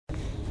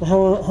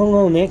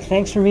Hello, Nick.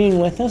 Thanks for being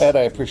with us. Ed,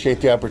 I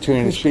appreciate the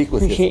opportunity to speak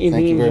with you.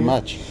 Thank you very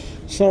much.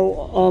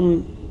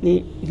 So,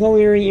 the Go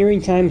Erie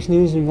Times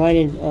News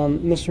invited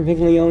Mr.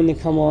 Viglione to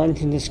come on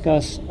to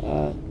discuss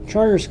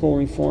charter school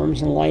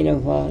reforms in light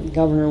of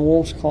Governor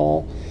Wolf's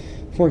call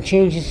for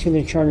changes to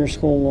the charter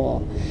school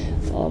law.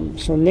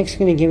 So Nick's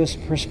going to give us a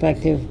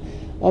perspective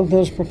of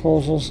those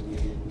proposals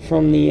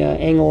from the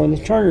angle of the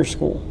charter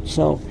school.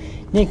 So,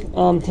 Nick,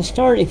 to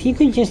start, if you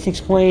could just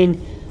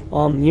explain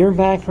your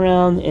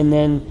background and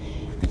then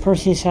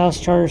Perseus House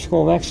Charter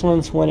School of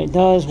Excellence, what it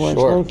does, where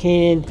Sure. it's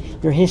located,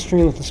 your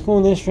history with the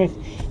school district,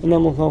 and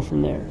then we'll go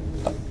from there.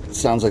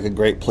 Sounds like a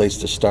great place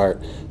to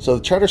start. So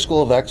the Charter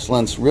School of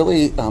Excellence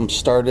really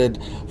started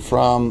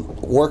from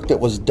work that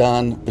was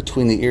done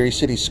between the Erie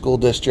City School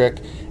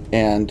District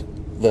and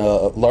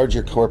the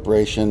larger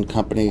corporation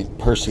company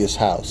Perseus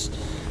House.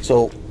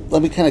 So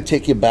let me kind of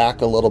take you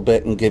back a little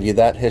bit and give you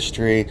that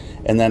history,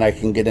 and then I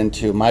can get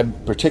into my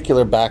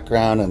particular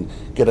background and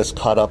get us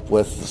caught up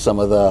with some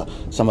of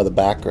the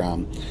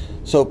background.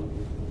 So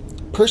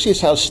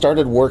Perseus House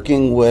started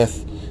working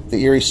with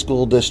the Erie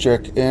School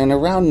District in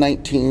around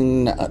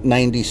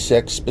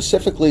 1996,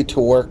 specifically to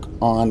work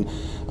on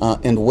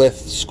and with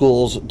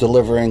schools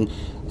delivering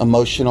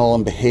emotional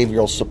and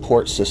behavioral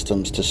support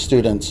systems to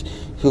students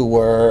who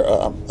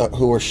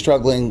were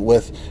struggling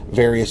with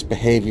various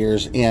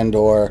behaviors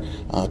and/or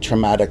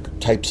traumatic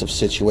types of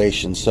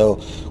situations.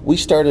 So we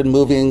started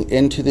moving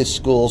into the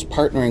schools,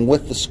 partnering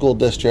with the school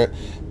district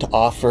to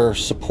offer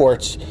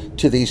supports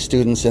to these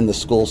students in the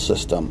school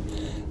system.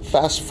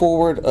 Fast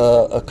forward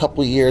a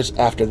couple of years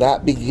after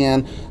that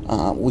began,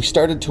 we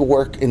started to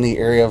work in the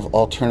area of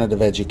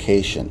alternative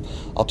education.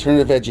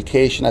 Alternative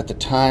education at the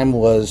time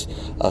was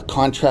a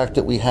contract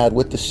that we had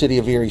with the City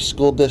of Erie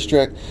School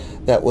District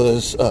that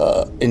was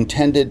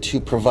intended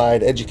to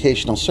provide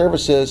educational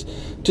services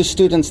to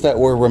students that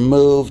were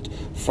removed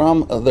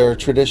from their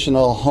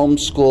traditional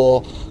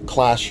homeschool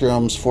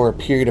classrooms for a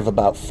period of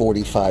about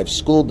 45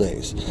 school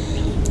days.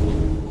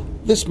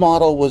 This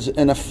model was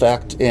in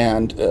effect,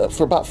 and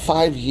for about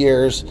 5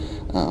 years,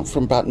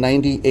 from about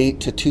 98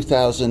 to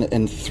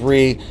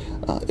 2003,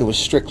 it was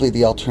strictly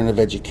the alternative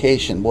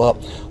education. Well,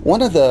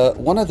 one of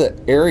the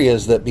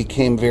areas that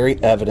became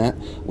very evident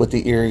with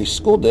the Erie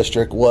School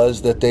District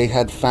was that they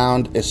had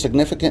found a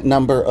significant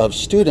number of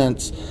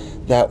students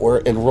that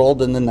were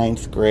enrolled in the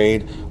 9th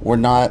grade were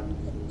not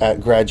at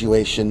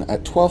graduation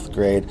at 12th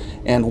grade,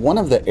 and one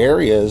of the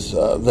areas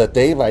that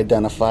they've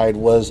identified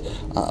was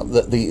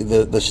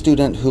the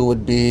student who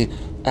would be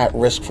at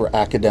risk for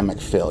academic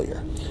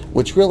failure,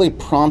 which really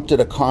prompted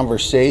a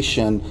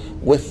conversation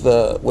with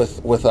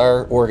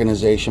our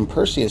organization,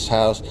 Perseus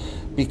House,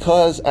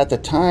 because at the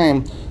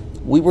time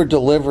we were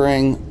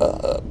delivering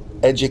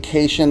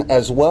education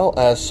as well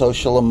as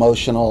social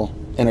emotional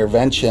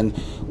intervention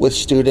with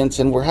students,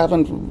 and we're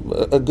having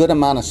a good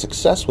amount of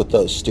success with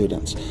those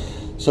students.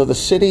 So the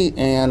city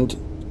and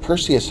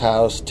Perseus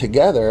House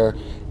together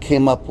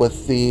came up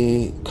with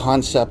the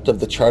concept of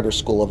the Charter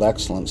School of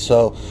Excellence.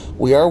 So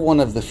we are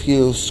one of the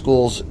few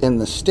schools in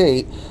the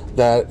state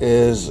that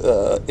is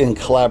in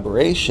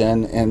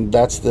collaboration, and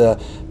that's the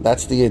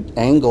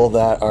angle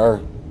that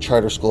our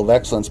Charter School of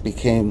Excellence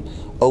became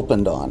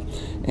opened on.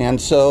 And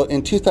so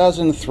in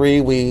 2003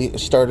 we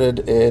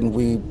started, and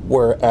we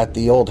were at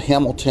the old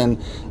Hamilton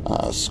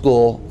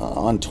school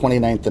on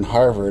 29th and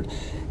Harvard,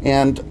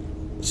 and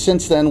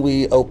since then,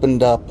 we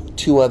opened up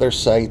 2 other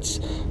sites.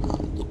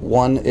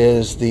 One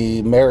is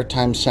the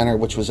Maritime Center,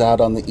 which was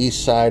out on the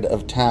east side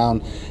of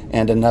town,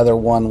 and another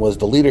one was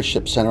the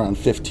Leadership Center on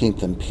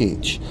 15th and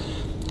Peach.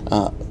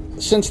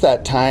 Since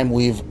that time,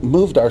 we've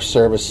moved our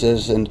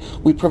services, and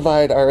we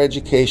provide our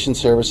education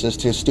services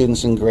to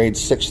students in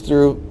grades 6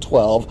 through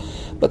 12,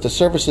 but the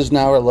services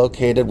now are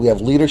located. We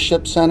have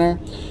Leadership Center,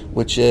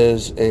 which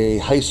is a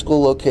high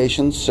school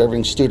location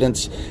serving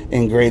students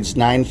in grades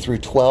 9 through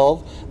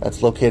 12.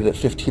 That's located at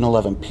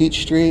 1511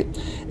 Peach Street.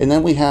 And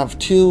then we have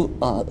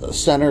 2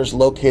 centers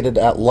located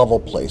at Lovell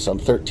Place on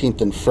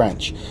 13th and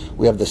French.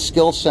 We have the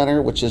Skill Center,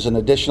 which is an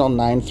additional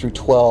 9 through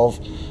 12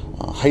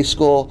 high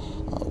school,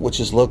 which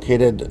is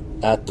located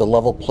at the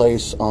Lovell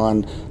Place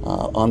on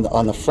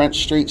the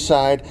French Street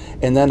side,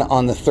 and then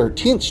on the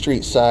 13th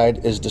Street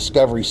side is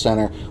Discovery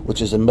Center,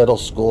 which is a middle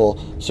school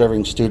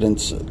serving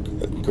students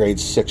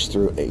grades 6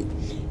 through 8.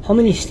 How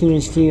many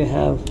students do you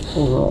have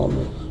overall?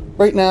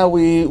 Right now,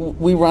 we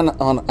run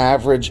on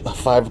average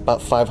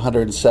about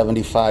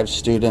 575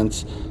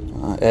 students.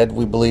 Ed,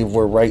 we believe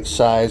we're right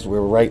sized, we're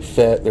right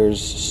fit.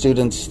 There's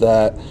students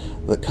that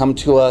come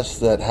to us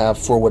that have,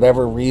 for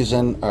whatever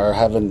reason, are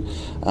having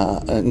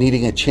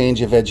needing a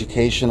change of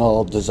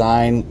educational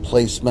design,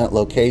 placement,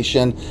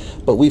 location,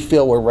 but we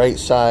feel we're right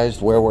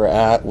sized where we're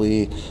at.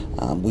 We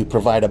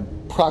provide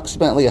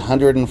approximately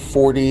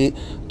 140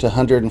 to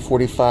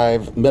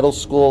 145 middle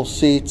school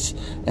seats,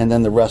 and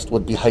then the rest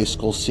would be high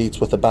school seats,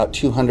 with about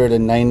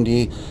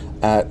 290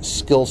 at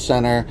Skill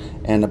Center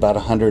and about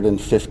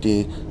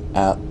 150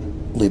 at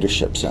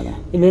Leadership Center.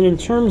 And then in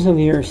terms of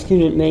your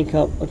student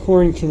makeup,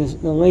 according to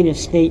the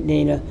latest state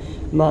data,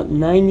 about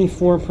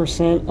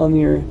 94% of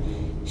your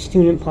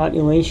student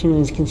population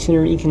is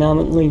considered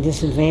economically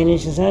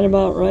disadvantaged. Is that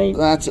about right?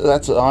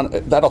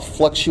 That'll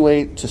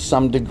fluctuate to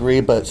some degree,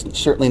 but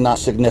certainly not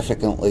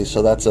significantly.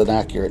 So that's an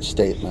accurate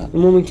statement.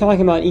 And when we talk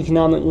about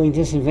economically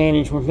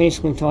disadvantaged, we're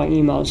basically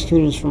talking about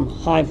students from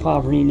high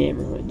poverty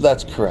neighborhoods.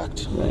 That's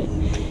correct. Right.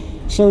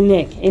 So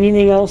Nick,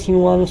 anything else you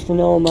want us to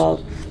know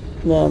about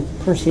the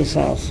Perseus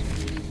House?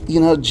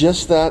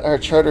 Just that our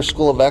Charter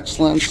School of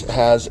Excellence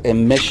has a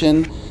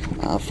mission.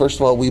 First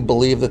of all, we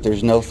believe that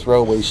there's no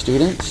throwaway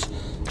students.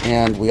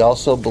 And we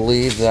also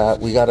believe that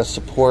we got to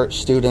support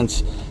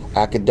students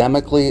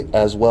academically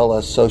as well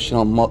as social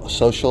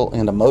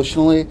and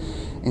emotionally.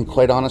 And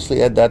quite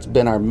honestly, Ed, that's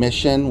been our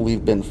mission.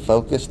 We've been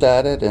focused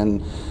at it.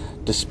 And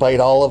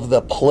despite all of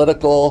the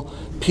political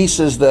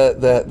pieces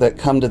that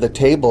come to the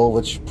table,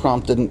 which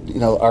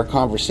prompted our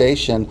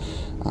conversation,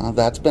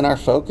 that's been our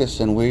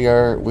focus, and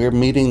we're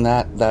meeting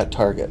that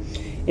target.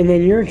 And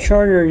then your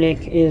charter,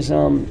 Nick, is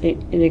it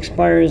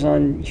expires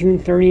on June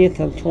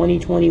 30th of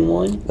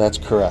 2021? That's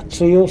correct.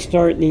 So you'll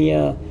start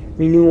the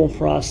renewal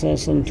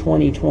process in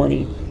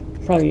 2020.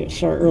 Probably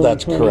start early.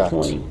 That's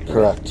 2020.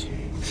 Correct.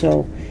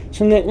 So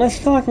Nick,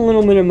 let's talk a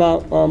little bit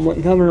about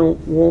what Governor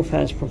Wolf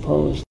has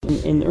proposed.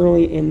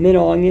 In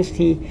mid-August,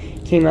 he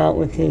came out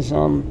with his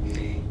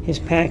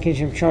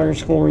package of charter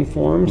school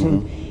reforms,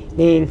 and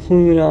they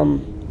include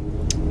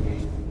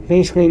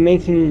basically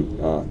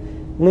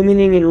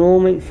limiting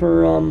enrollment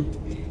for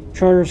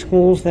charter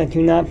schools that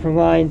do not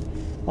provide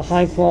a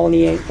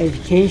high-quality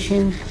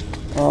education,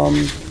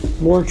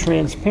 more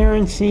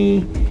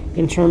transparency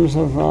in terms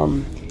of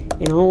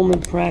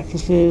enrollment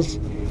practices,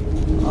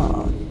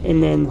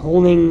 and then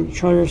holding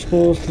charter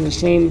schools to the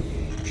same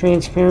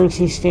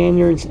transparency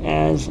standards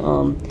as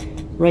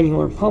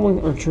regular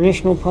public or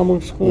traditional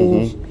public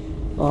schools.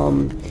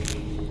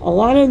 A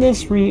lot of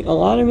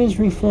his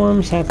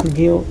reforms have to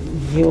deal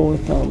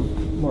with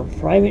more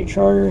private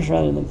charters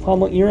rather than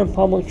public. You're a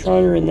public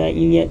charter in that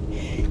you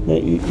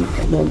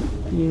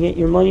get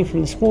your money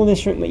from the school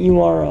district, but you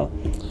are a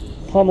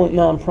public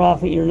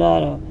nonprofit. You're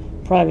not a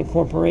private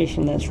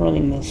corporation that's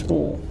running the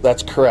school.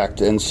 That's correct.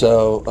 And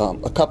so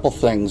a couple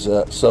things.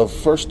 So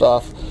first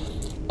off,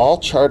 all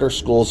charter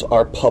schools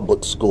are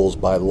public schools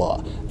by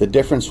law. The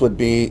difference would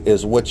be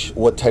is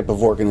what type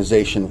of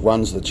organization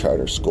runs the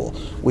charter school.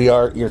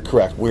 You're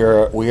correct. We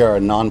are a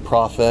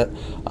nonprofit.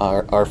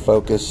 Our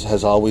focus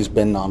has always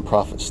been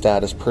nonprofit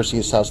status.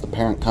 Perseus House, the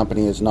parent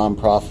company, is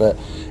nonprofit,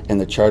 and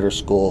the charter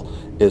school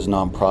is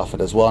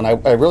nonprofit as well. And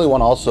I really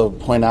want to also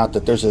point out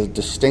that there's a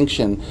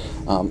distinction.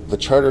 The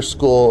Charter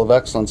School of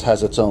Excellence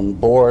has its own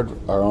board,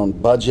 our own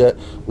budget.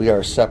 We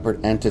are a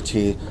separate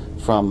entity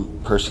from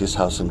Perseus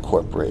House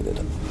Incorporated.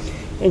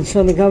 And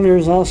so the governor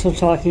is also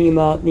talking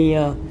about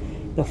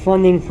the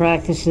funding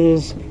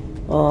practices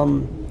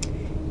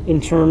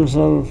in terms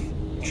of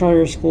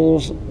charter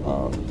schools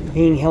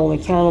being held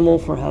accountable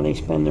for how they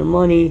spend their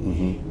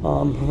money,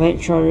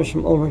 prevent charters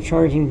from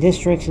overcharging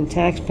districts and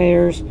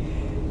taxpayers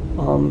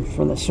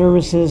for the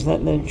services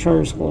that the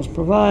charter schools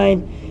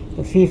provide,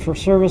 the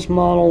fee-for-service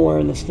model where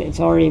it's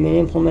already been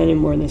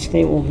implemented, where the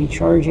state will be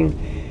charging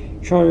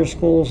charter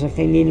schools if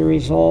they need to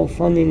resolve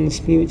funding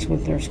disputes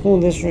with their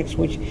school districts,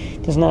 which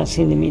does not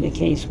seem to be the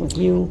case with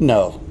you.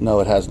 No,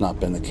 it has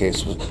not been the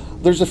case.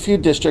 There's a few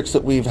districts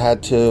that we've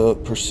had to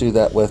pursue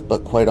that with,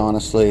 but quite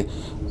honestly,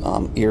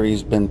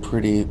 Erie's been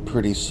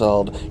pretty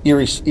solid.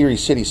 Erie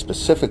City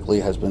specifically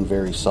has been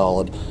very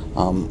solid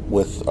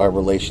with our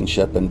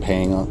relationship and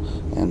paying,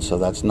 and so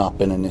that's not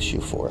been an issue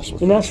for us.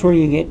 And that's where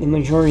you get the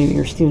majority of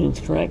your students,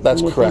 correct?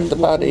 That's correct.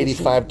 About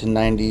 85 to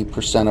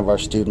 90% of our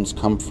students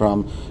come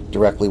from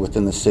directly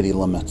within the city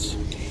limits.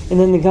 And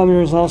then the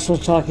governor is also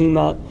talking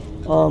about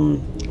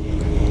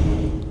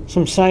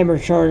some cyber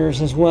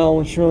charters as well,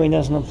 which really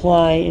doesn't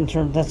apply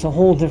that's a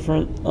whole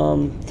different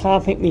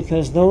topic,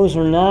 because those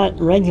are not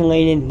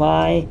regulated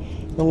by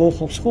the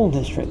local school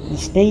district. The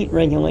state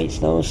regulates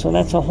those, so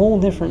that's a whole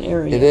different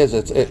area. It is.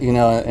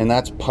 And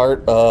that's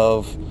part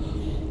of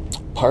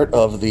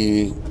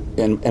the,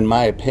 in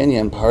my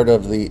opinion, part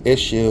of the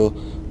issue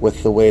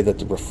with the way that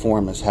the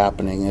reform is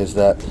happening is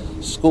that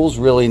schools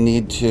really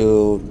need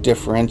to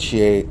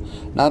differentiate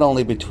not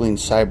only between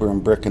cyber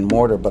and brick and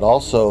mortar, but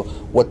also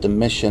what the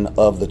mission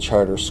of the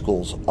charter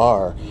schools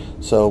are.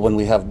 So when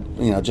we have,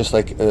 just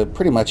like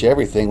pretty much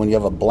everything, when you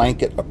have a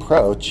blanket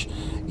approach,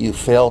 you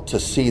fail to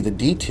see the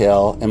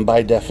detail, and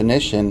by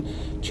definition,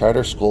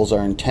 charter schools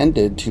are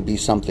intended to be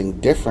something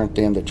different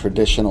than the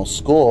traditional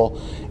school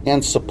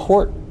and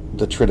support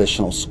the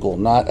traditional school,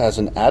 not as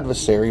an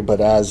adversary, but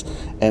as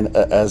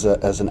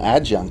an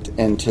adjunct,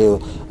 and to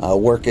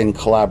work in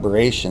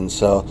collaboration.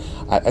 So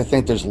I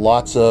think there's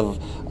lots of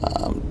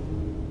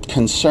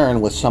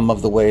concern with some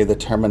of the way the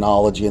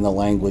terminology and the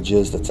language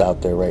is that's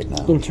out there right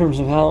now. In terms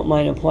of how it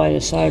might apply to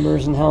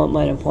cybers and how it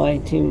might apply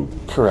to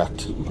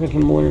correct brick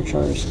and mortar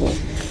charter school.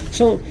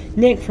 So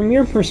Nick, from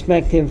your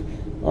perspective,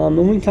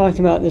 and we talked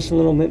about this a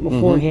little bit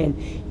beforehand,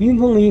 you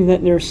believe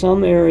that there are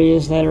some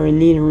areas that are in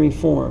need of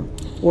reform.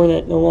 or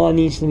that the law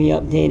needs to be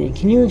updated.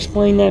 Can you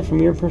explain that from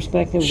your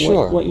perspective?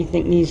 Sure. What you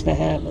think needs to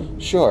happen?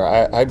 Sure.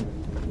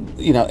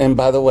 And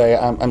by the way,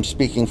 I'm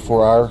speaking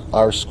for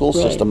our school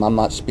system. I'm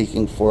not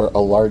speaking for a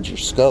larger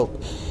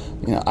scope.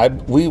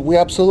 We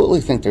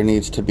absolutely think there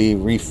needs to be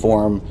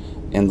reform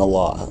in the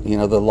law.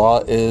 The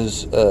law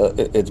is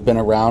it's been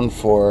around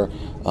for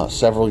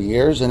several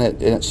years, and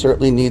it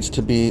certainly needs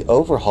to be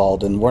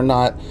overhauled. And we're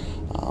not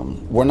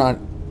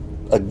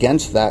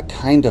against that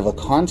kind of a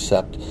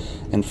concept.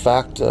 In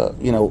fact,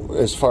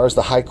 as far as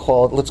the high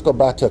quality, let's go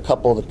back to a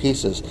couple of the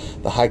pieces.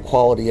 The high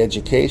quality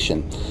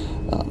education.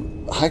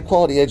 High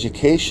quality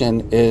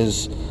education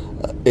is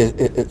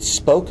it's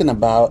spoken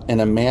about in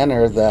a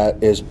manner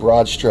that is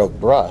broad stroke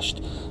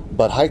brushed,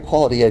 but high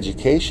quality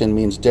education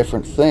means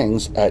different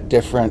things at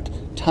different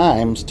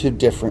times to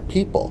different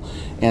people.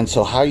 And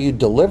so how you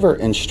deliver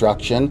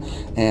instruction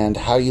and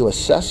how you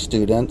assess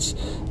students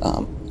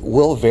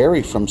will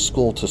vary from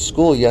school to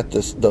school, yet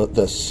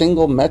the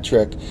single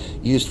metric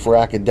used for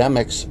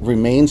academics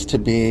remains to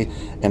be,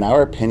 in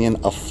our opinion,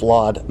 a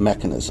flawed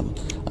mechanism,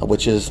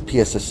 which is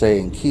PSSA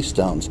and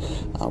Keystones.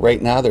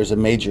 Right now there's a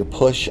major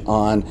push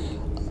on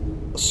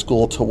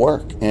school to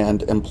work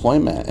and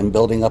employment and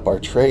building up our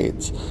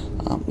trades.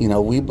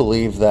 We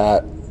believe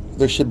that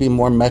there should be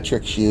more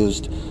metrics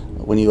used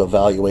when you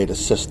evaluate a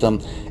system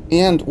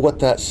and what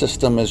that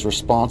system is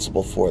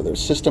responsible for. The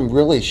system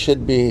really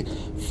should be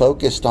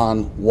focused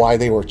on why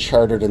they were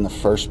chartered in the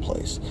first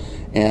place,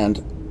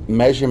 and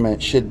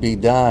measurement should be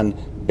done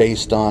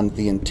based on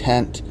the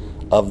intent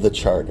of the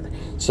charter.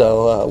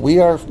 So we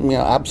are,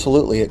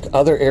 absolutely.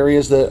 Other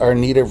areas that are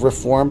in need of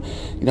reform,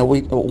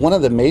 one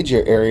of the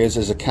major areas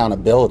is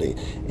accountability,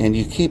 and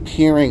you keep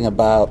hearing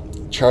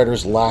about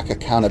charters lack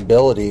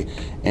accountability,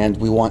 and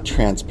we want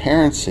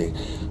transparency.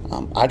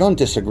 I don't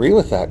disagree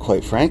with that,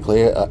 quite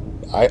frankly.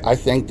 I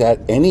think that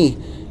any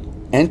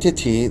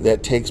entity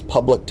that takes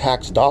public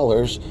tax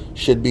dollars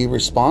should be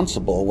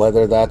responsible,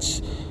 whether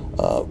that's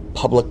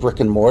public brick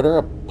and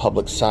mortar,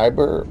 public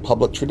cyber,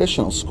 public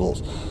traditional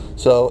schools.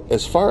 So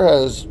as far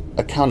as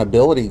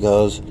accountability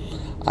goes,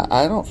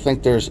 I don't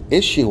think there's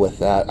issue with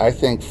that. I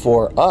think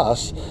for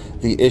us,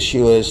 the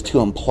issue is to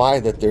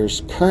imply that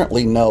there's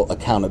currently no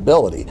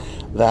accountability.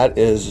 That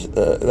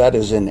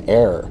is in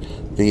error.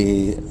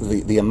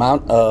 The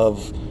amount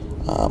of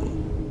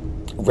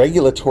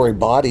regulatory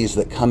bodies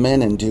that come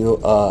in and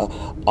do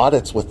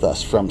audits with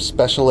us, from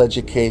special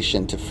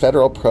education to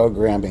federal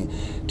programming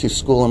to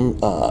school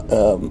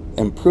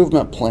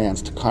improvement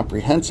plans to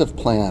comprehensive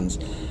plans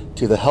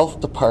to the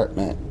health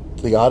department,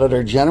 the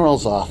Auditor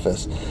General's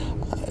office,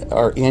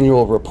 our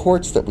annual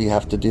reports that we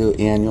have to do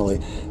annually.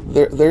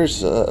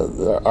 There's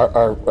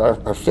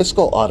our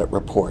fiscal audit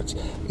reports.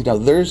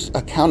 There's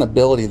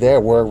accountability there.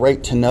 We're a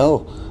right-to-know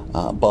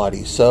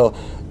body. So,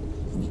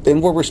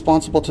 and we're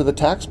responsible to the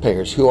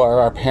taxpayers, who are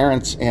our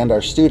parents and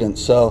our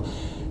students. So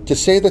to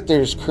say that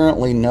there's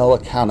currently no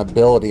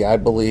accountability, I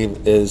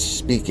believe, is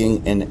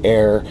speaking in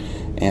error,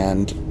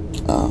 and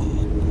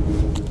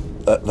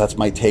that's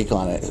my take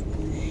on it.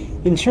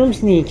 In terms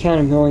of the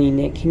accountability,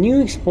 Nick, can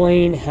you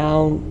explain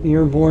how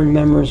your board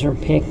members are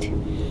picked?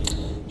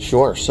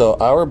 Sure. So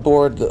our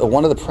board,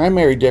 one of the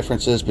primary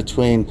differences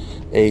between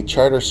a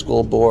charter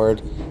school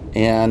board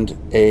and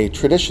a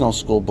traditional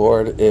school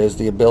board is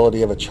the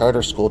ability of a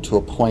charter school to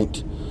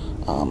appoint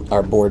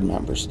our board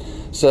members.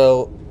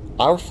 So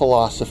our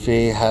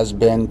philosophy has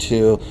been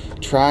to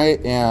try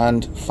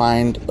and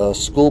find a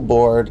school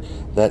board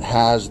that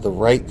has the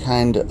right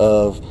kind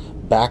of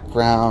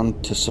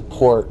background to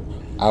support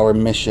our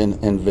mission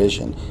and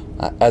vision.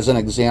 As an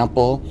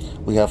example,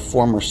 we have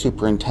former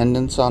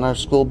superintendents on our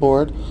school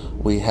board,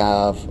 we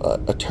have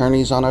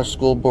attorneys on our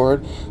school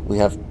board, we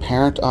have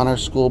parent on our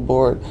school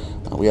board,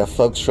 we have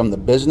folks from the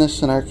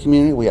business in our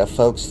community, we have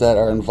folks that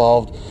are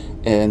involved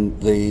in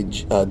the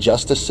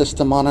justice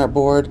system on our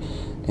board,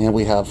 and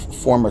we have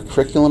former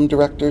curriculum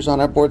directors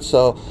on our board.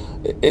 So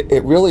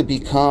it really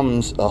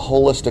becomes a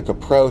holistic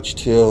approach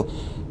to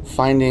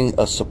finding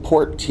a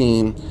support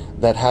team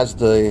that has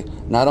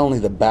not only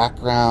the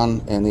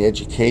background and the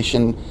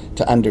education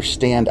to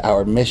understand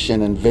our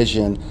mission and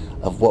vision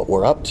of what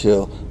we're up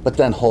to, but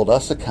then hold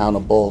us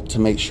accountable to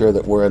make sure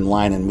that we're in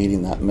line and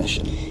meeting that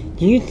mission.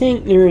 Do you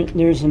think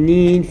there's a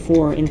need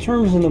for, in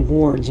terms of the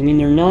boards, I mean,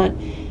 they're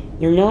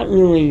not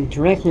really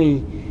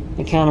directly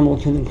accountable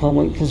to the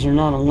public because they're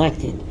not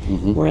elected.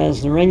 Mm-hmm.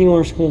 Whereas the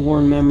regular school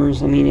board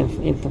members, I mean,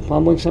 if the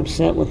public's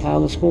upset with how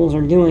the schools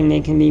are doing,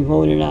 they can be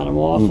voted out of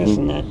office,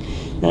 mm-hmm.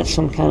 and there's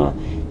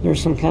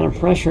some kind of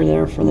pressure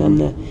there for them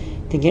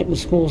to get the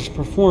schools to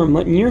perform.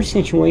 But in your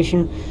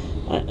situation,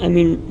 I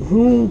mean,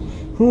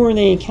 who are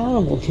they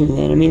accountable to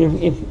then? I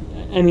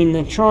mean,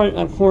 the chart,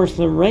 of course,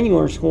 the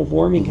regular school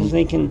board, because mm-hmm.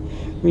 they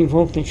can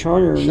revoke the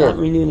charter or sure. not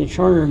renew the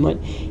charter.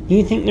 But do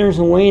you think there's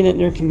a way that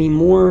there can be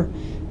more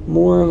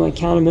of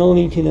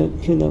accountability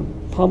to the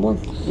public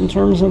in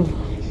terms of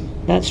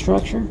that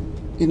structure?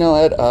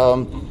 Ed,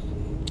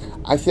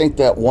 I think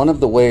that one of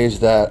the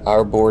ways that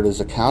our board is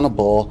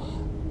accountable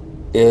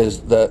is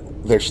that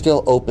they're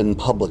still open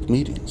public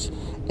meetings.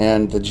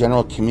 and the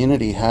general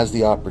community has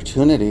the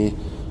opportunity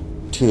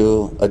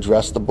to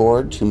address the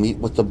board, to meet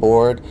with the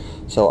board.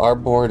 So our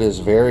board is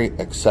very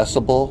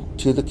accessible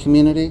to the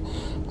community.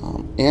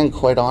 And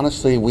quite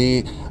honestly,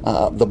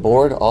 the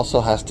board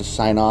also has to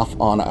sign off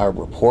on our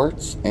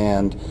reports,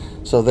 and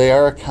so they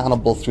are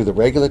accountable through the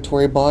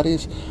regulatory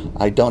bodies.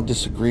 I don't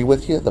disagree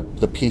with you.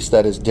 The piece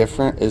that is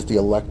different is the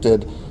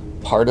elected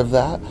part of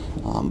that,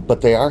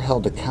 but they are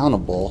held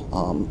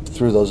accountable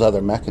through those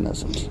other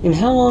mechanisms. And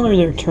how long are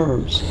their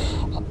terms?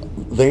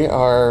 They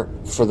are,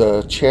 for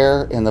the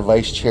chair and the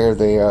vice chair,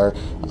 they are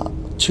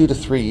 2 to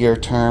 3 year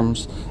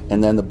terms,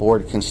 and then the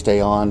board can stay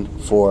on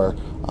for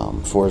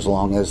as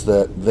long as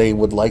they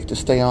would like to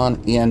stay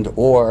on, and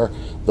or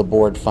the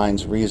board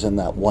finds reason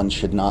that one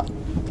should not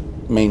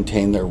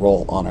maintain their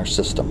role on our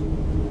system.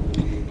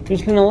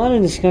 There's been a lot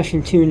of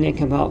discussion too,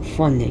 Nick, about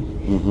funding.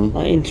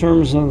 In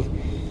terms of,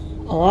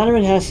 a lot of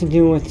it has to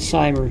do with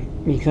cyber,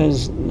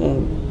 because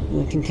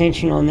the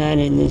contention on that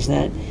end is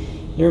that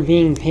they're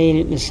being paid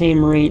at the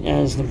same rate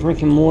as the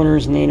brick and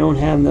mortars, and they don't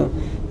have the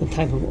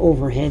type of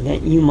overhead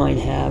that you might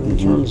have in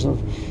terms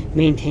of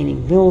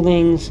maintaining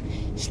buildings,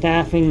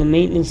 staffing, the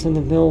maintenance of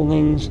the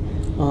buildings,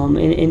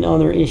 and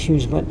other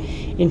issues. But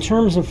in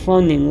terms of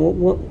funding,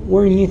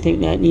 where do you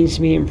think that needs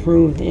to be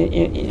improved,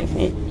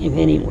 if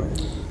anywhere?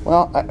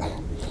 Well,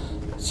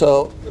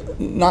 so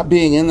not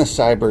being in the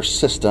cyber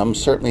system,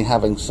 certainly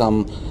having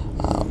some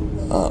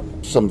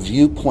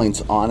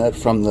viewpoints on it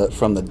from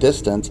the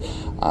distance.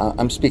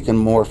 I'm speaking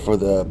more for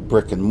the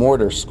brick and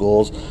mortar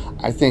schools.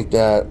 I think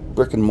that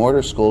brick and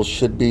mortar schools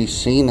should be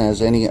seen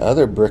as any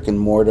other brick and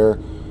mortar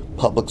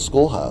public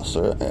schoolhouse.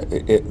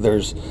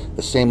 There's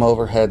the same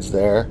overheads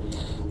there.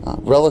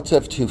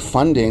 Relative to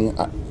funding,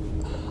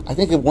 I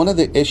think one of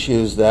the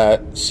issues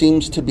that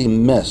seems to be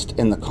missed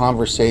in the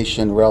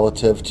conversation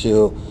relative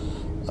to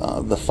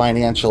the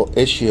financial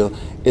issue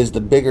is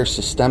the bigger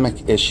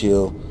systemic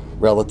issue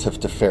relative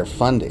to fair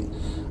funding.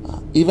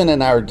 Even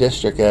in our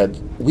district, Ed,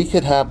 we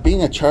could have,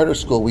 being a charter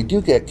school, we do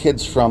get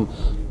kids from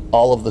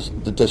all of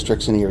the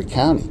districts in Erie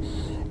County.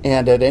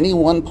 And at any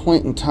one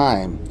point in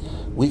time,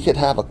 we could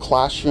have a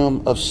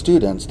classroom of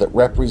students that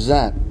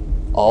represent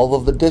all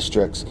of the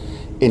districts,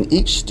 and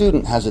each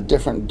student has a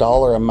different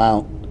dollar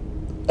amount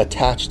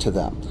attached to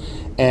them.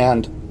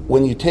 And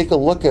when you take a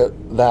look at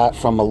that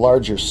from a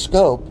larger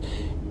scope,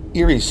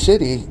 Erie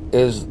City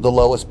is the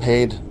lowest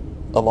paid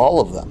of all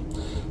of them.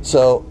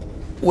 So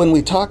when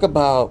we talk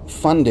about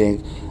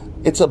funding,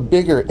 it's a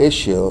bigger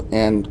issue,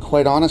 and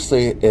quite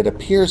honestly, it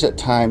appears at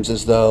times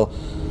as though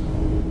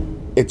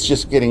it's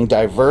just getting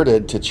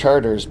diverted to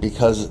charters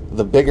because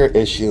the bigger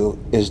issue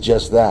is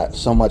just that,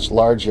 so much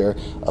larger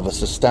of a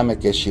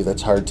systemic issue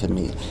that's hard to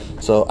meet.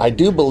 So I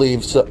do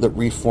believe that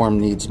reform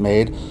needs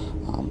made.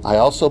 I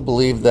also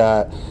believe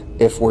that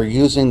if we're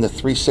using the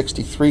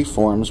 363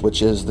 forms,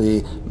 which is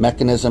the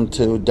mechanism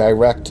to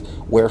direct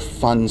where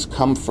funds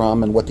come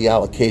from and what the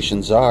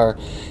allocations are,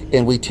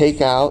 and we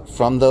take out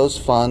from those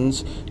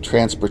funds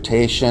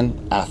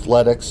transportation,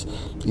 athletics,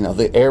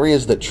 the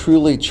areas that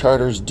truly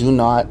charters do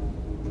not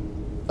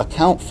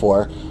account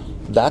for,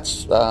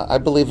 that's, I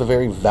believe, a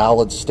very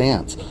valid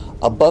stance.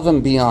 Above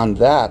and beyond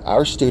that,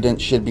 our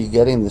students should be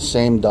getting the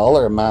same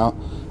dollar amount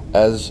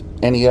as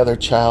any other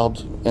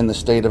child in the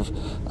state of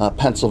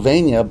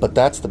Pennsylvania, but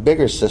that's the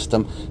bigger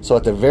system, so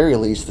at the very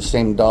least the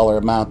same dollar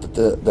amount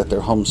that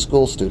their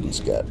homeschool students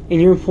get.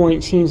 And your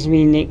point seems to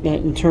be, Nick, that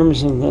in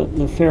terms of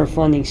the fair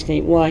funding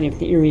statewide, if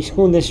the Erie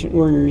School District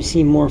were to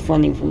receive more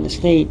funding from the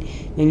state,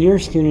 then your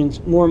students,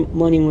 more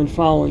money would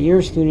follow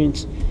your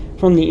students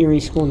from the Erie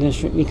School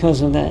District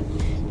because of that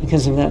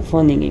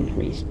funding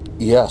increase.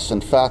 Yes,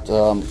 in fact,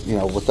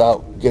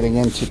 without getting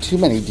into too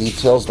many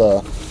details,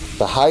 the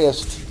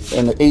highest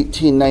in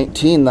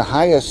 1819, the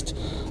highest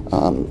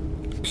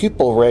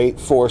pupil rate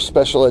for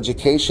special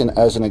education,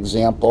 as an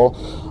example,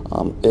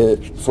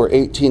 for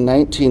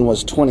 1819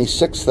 was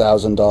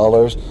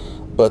 $26,000,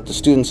 but the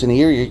students in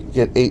Erie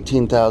get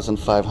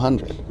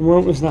 $18,500.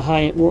 What was the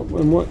high?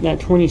 What that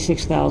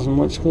 $26,000?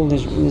 What school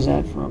district was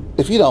that from?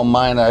 If you don't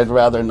mind, I'd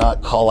rather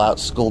not call out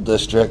school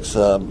districts.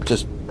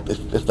 Just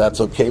if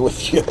that's okay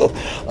with you,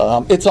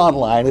 it's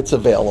online, it's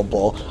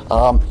available.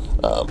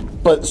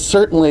 But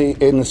certainly,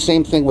 in the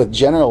same thing with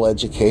general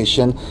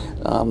education,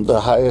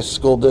 the highest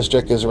school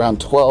district is around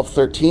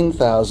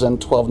 $13,000,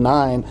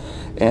 $12,900,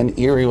 and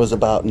Erie was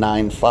about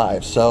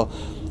 $9,500. So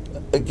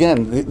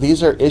again,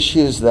 these are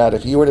issues that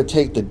if you were to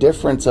take the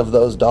difference of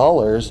those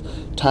dollars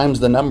times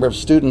the number of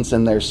students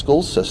in their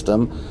school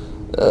system,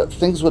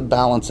 things would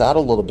balance out a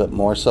little bit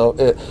more. So,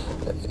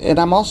 and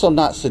I'm also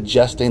not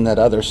suggesting that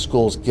other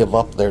schools give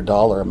up their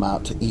dollar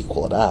amount to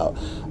equal it out.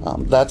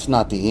 That's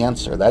not the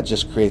answer. That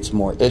just creates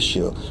more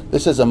issue.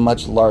 This is a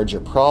much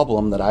larger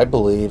problem that I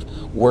believe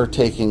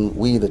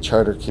we, the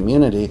charter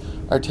community,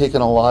 are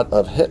taking a lot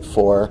of hit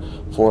for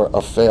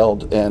a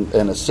failed and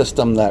a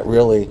system that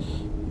really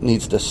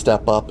needs to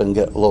step up and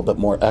get a little bit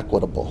more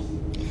equitable.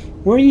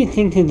 Where do you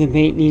think the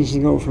debate needs to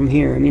go from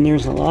here? I mean,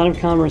 there's a lot of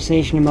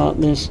conversation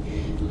about this.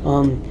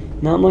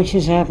 Not much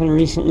has happened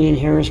recently in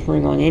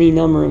Harrisburg on any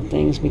number of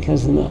things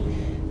because of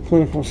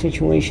political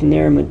situation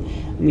there, but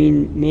I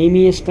mean,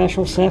 maybe a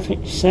special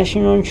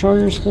session on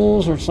charter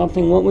schools or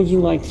something. What would you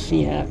like to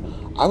see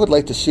happen? I would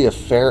like to see a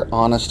fair,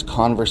 honest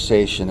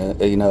conversation.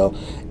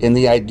 In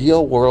the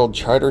ideal world,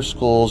 charter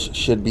schools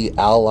should be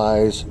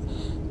allies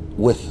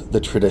with the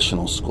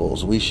traditional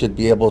schools. We should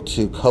be able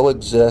to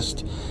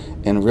coexist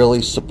and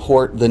really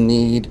support the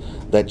need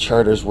that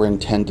charters were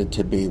intended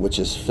to be, which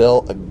is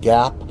fill a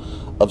gap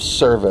of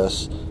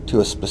service to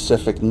a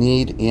specific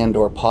need and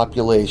or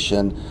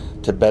population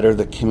to better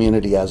the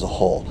community as a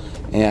whole.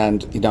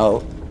 And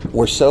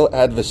we're so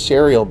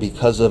adversarial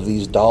because of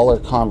these dollar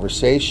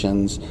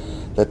conversations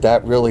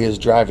that really is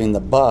driving the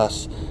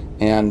bus.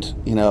 And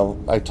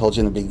I told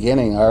you in the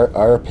beginning,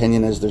 our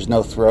opinion is there's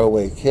no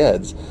throwaway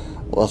kids.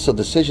 Well, so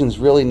decisions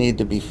really need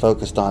to be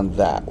focused on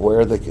that,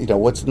 where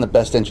what's in the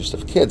best interest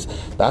of kids.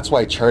 That's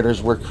why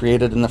charters were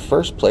created in the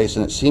first place,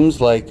 and it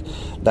seems like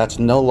that's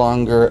no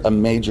longer a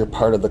major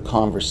part of the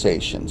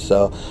conversation.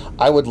 So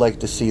I would like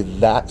to see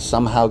that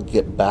somehow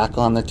get back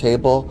on the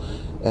table,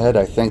 Ed.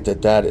 I think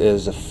that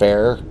is a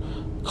fair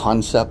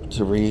concept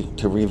to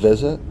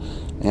revisit.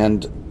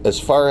 And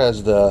as far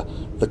as the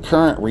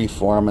current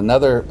reform,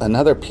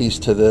 another piece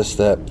to this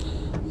that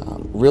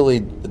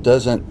really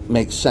doesn't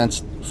make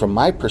sense from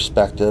my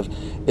perspective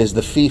is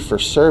the fee for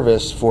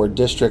service for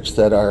districts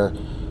that are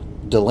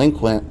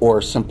delinquent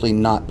or simply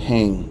not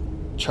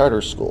paying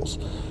charter schools.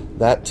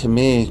 That to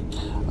me,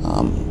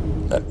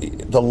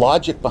 the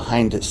logic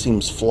behind it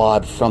seems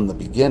flawed from the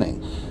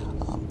beginning.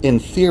 In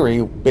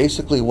theory,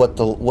 basically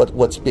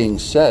what's being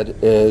said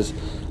is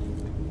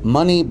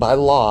money by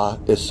law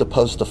is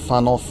supposed to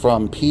funnel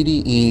from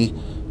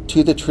PDE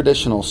to the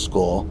traditional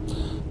school.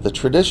 The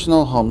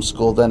traditional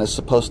homeschool then is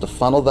supposed to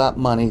funnel that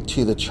money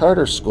to the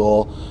charter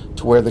school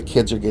to where the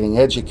kids are getting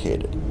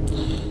educated.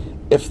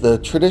 If the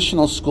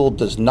traditional school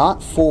does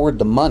not forward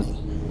the money,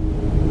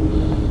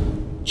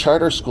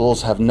 charter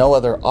schools have no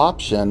other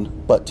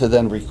option but to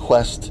then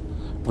request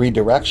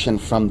redirection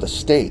from the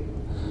state,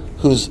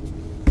 whose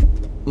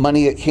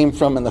money it came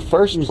from in the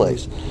first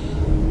place.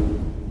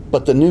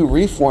 But the new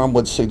reform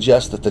would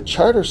suggest that the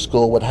charter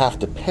school would have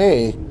to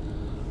pay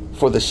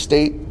for the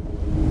state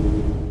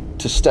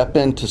to step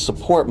in to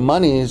support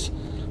monies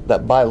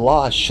that by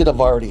law should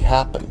have already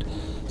happened.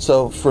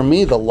 So for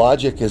me, the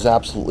logic is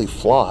absolutely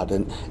flawed.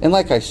 And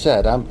like I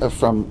said, I'm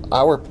from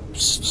our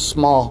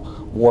small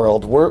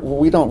world,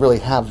 we don't really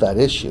have that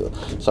issue.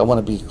 So I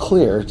want to be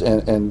clear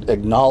and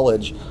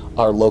acknowledge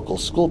our local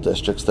school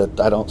districts that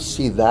I don't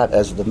see that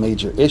as the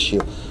major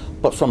issue.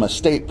 But from a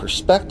state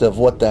perspective,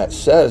 what that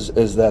says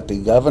is that the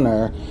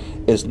governor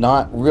is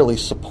not really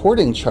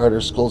supporting charter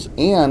schools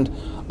and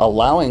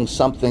allowing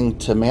something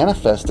to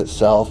manifest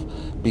itself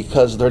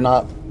because they're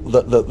not,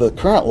 the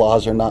current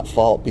laws are not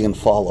being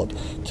followed.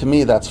 To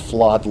me, that's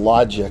flawed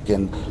logic.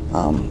 And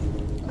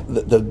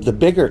the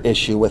bigger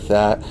issue with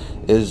that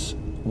is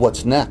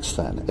what's next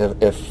then.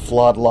 If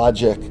flawed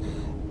logic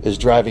is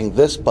driving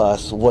this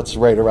bus, what's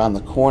right around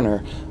the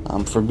corner?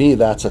 For me,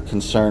 that's a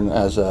concern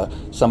as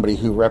somebody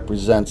who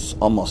represents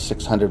almost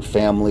 600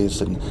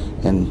 families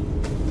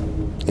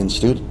and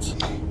students.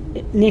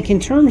 Nick, in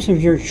terms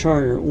of your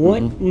charter,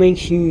 what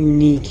makes you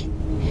unique?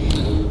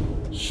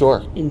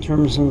 Sure. In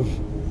terms of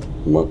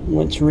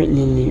what's written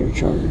into your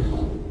charter?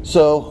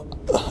 So,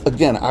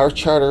 again, our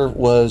charter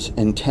was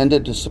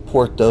intended to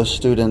support those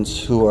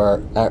students who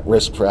are at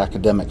risk for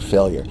academic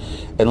failure.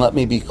 And let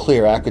me be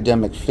clear,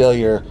 academic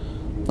failure,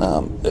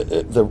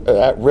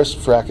 at risk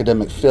for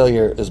academic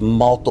failure is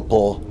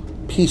multiple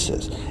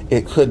pieces.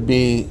 It could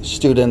be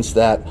students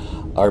that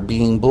are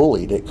being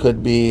bullied. It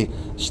could be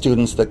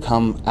students that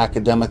come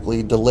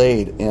academically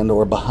delayed and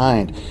or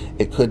behind.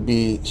 It could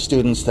be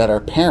students that are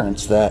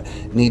parents that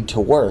need to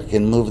work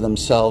and move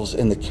themselves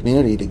in the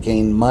community to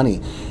gain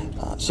money.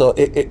 So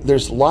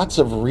there's lots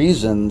of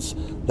reasons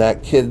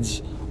that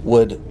kids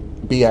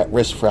would be at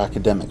risk for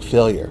academic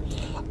failure.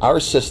 Our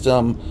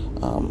system,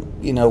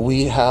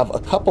 we have a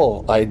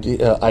couple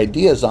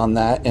ideas on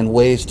that and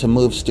ways to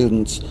move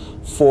students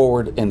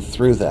forward and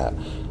through that.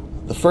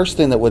 The first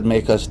thing that would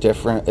make us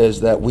different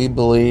is that we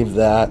believe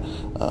that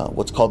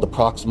what's called the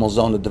proximal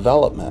zone of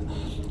development.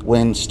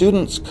 When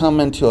students come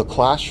into a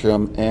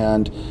classroom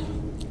and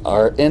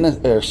are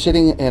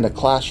sitting in a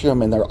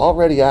classroom and they're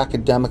already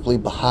academically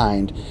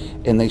behind,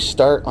 and they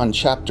start on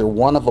chapter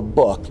 1 of a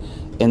book,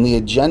 and the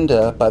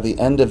agenda by the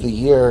end of the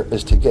year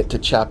is to get to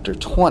chapter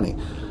 20.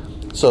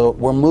 So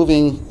we're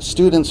moving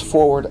students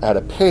forward at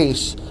a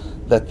pace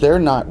that they're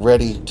not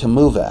ready to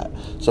move at.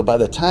 So by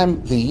the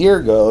time the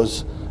year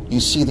goes, you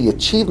see the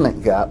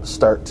achievement gap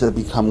start to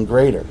become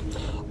greater.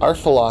 Our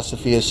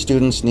philosophy is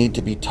students need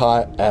to be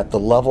taught at the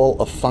level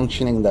of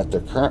functioning that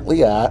they're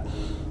currently at,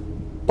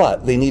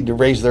 but they need to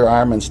raise their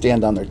arm and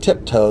stand on their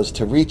tiptoes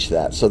to reach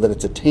that so that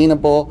it's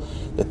attainable,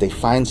 that they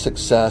find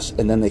success,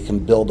 and then they can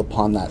build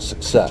upon that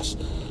success.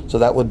 So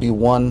that would be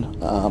one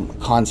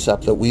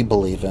concept that we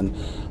believe in.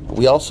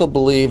 We also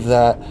believe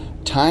that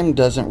time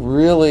doesn't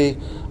really,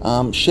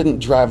 shouldn't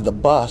drive the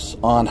bus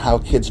on how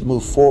kids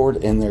move forward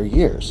in their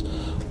years.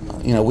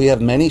 We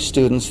have many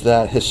students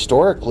that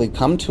historically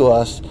come to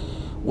us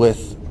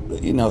with,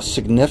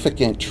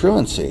 significant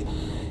truancy.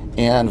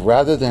 And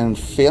rather than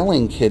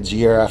failing kids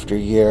year after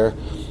year,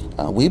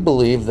 we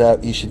believe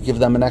that you should give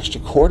them an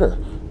extra quarter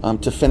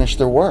to finish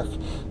their work.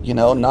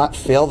 Not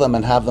fail them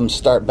and have them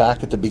start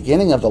back at the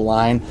beginning of the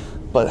line,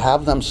 but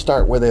have them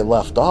start where they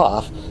left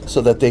off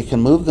so that they can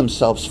move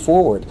themselves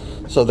forward.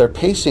 So their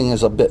pacing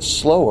is a bit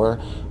slower,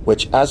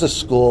 which as a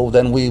school,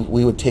 then we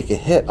would take a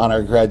hit on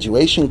our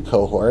graduation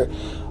cohort.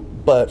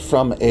 But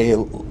from a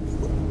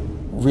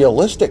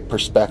realistic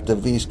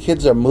perspective, these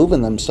kids are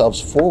moving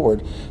themselves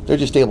forward. They're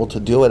just able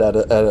to do it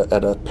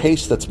at a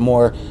pace that's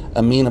more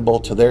amenable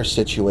to their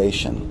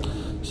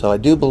situation. So I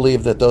do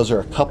believe that those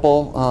are a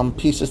couple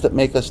pieces that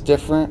make us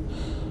different.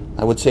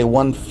 I would say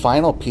one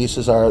final piece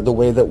is the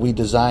way that we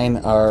design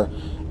our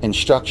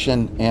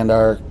instruction and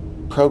our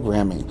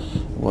programming.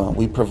 Well,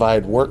 we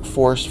provide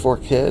workforce for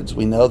kids.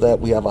 We know that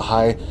we have a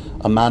high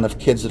amount of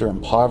kids that are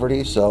in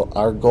poverty, so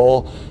our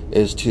goal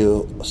is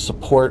to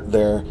support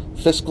their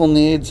fiscal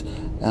needs,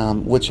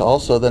 which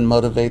also then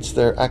motivates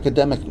their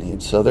academic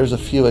needs. So there's a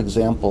few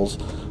examples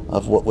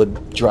of what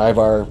would drive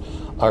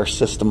our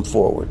system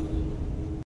forward.